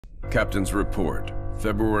Captain's report,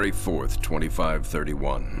 February 4th,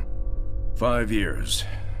 2531. 5 years.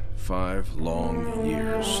 5 long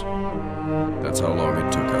years. That's how long it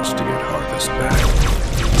took us to get Harvest back.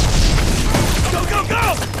 Go, go,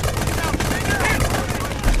 go!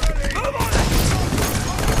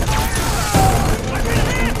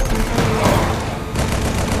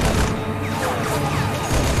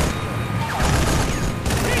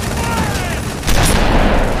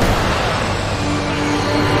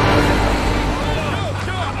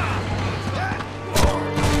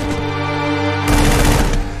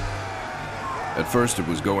 At first it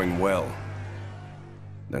was going well,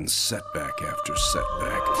 then setback after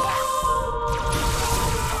setback.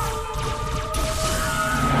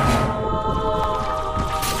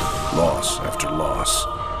 Loss after loss.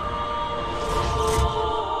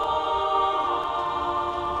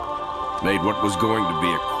 Made what was going to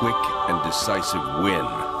be a quick and decisive win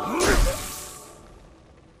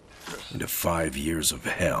into 5 years of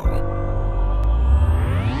hell.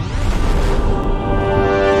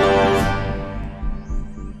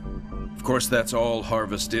 Of course, that's all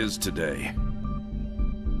Harvest is today.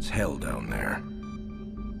 It's hell down there.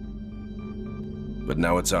 But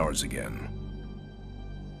now it's ours again.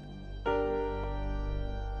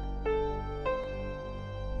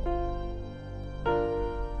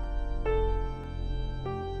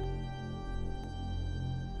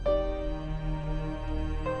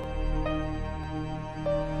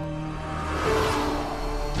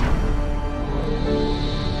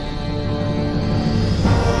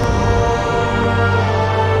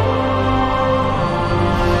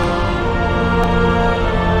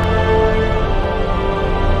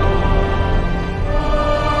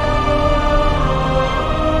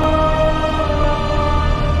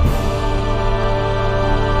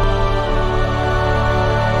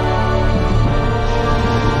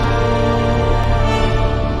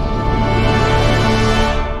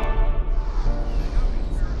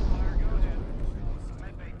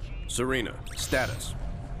 Serena, status.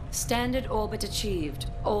 Standard orbit achieved.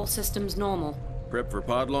 All systems normal. Prep for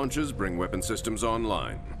pod launches, bring weapon systems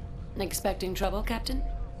online. Expecting trouble, Captain?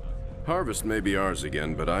 Harvest may be ours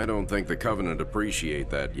again, but I don't think the Covenant appreciate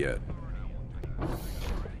that yet.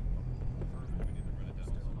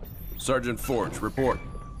 Sergeant Forge, report.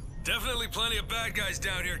 Definitely plenty of bad guys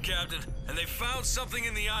down here, Captain. And they found something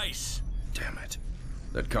in the ice. Damn it.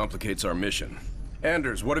 That complicates our mission.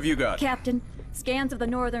 Anders, what have you got? Captain, scans of the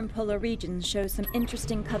northern polar regions show some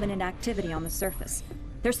interesting Covenant activity on the surface.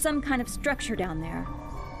 There's some kind of structure down there.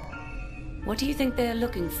 What do you think they're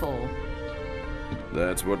looking for?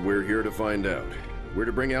 That's what we're here to find out. We're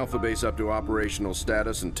to bring Alpha Base up to operational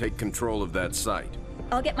status and take control of that site.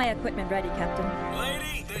 I'll get my equipment ready, Captain.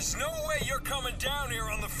 Lady, there's no way you're coming down here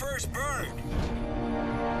on the first bird.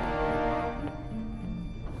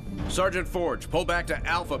 Sergeant Forge, pull back to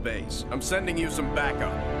Alpha Base. I'm sending you some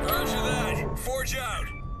backup. Roger that. Forge out.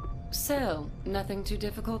 So, nothing too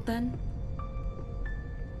difficult then?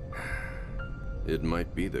 It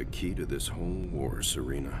might be the key to this whole war,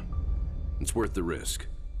 Serena. It's worth the risk.